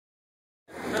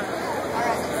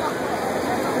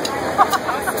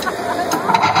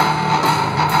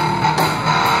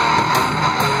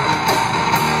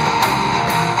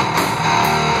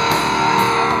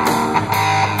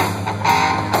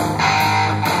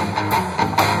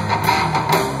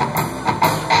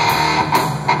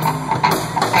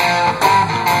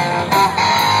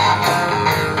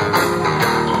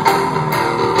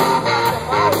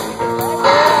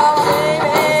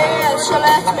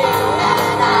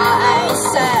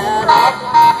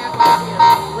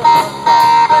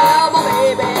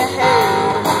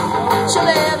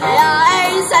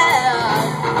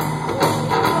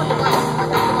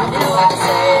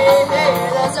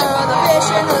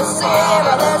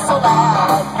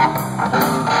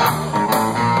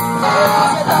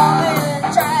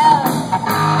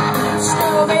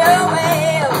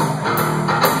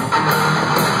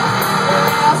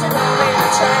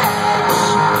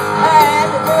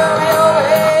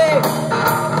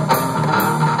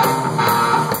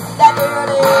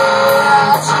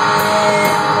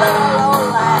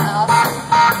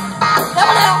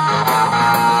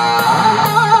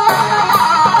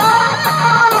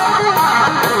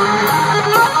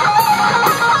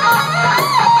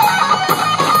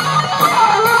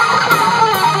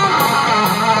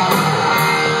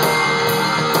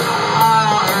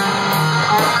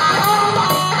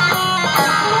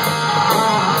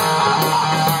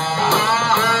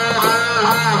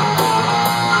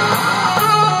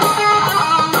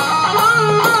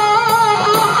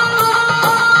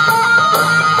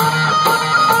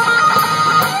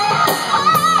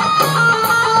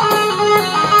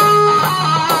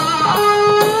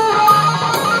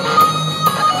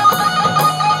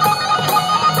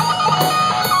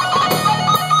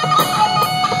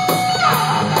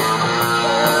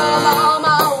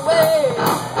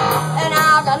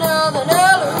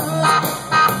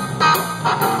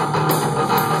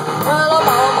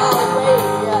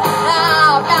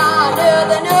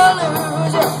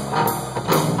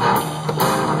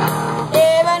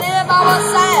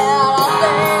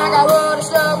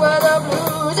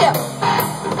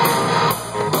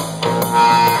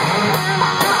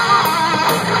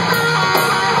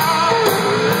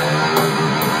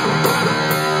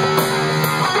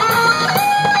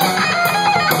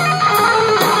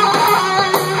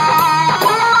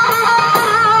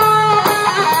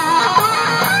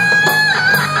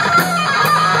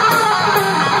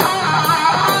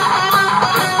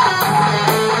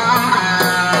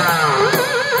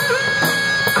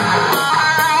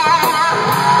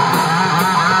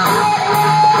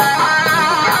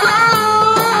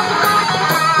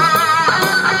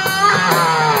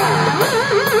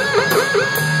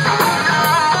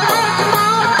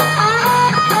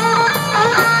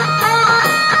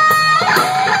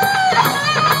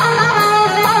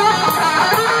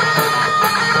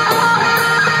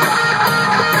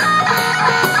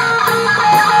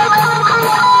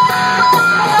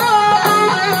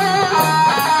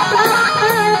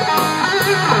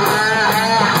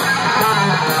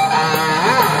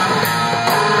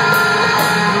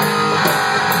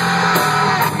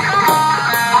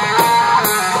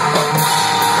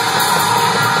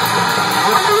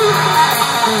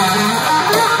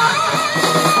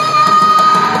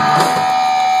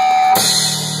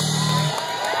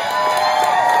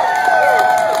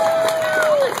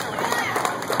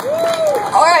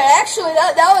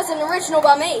actually, that was an original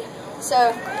by me. So,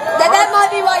 that might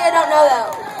be why you don't know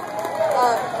that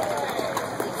one.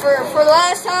 For the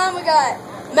last time, we got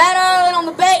Matt Ireland on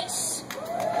the bass.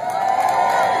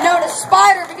 Known as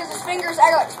Spider because his fingers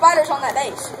act like spiders on that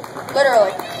bass.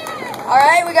 Literally.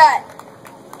 Alright, we got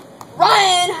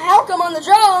Ryan Halcomb on the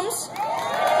drums.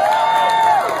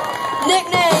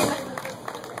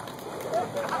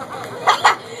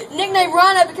 Nickname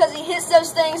Rhino because he hits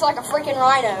those things like a freaking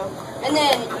rhino. And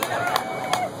then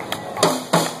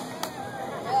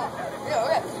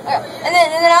And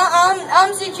then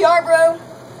I'm CQR bro,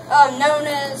 known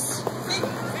as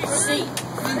C.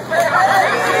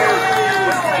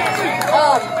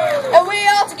 And we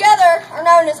all together are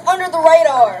known as Under the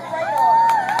Radar.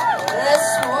 And this,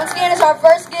 once again, is our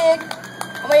first gig.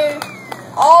 And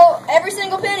every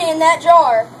single penny in that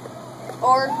jar,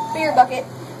 or beer bucket,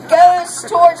 goes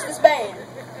towards this band.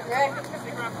 Right?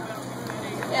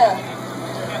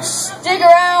 Yeah. Stick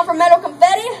around for Metal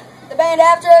Confetti, the band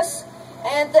after us.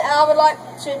 And I would like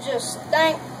to just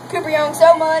thank Cooper Young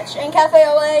so much and Cafe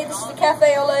LA. This is the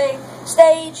Cafe LA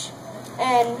stage,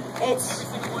 and it's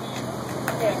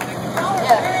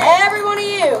every one of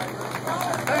you.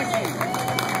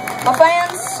 My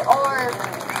fans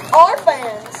our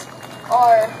fans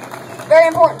are very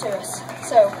important to us.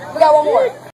 So we got one more.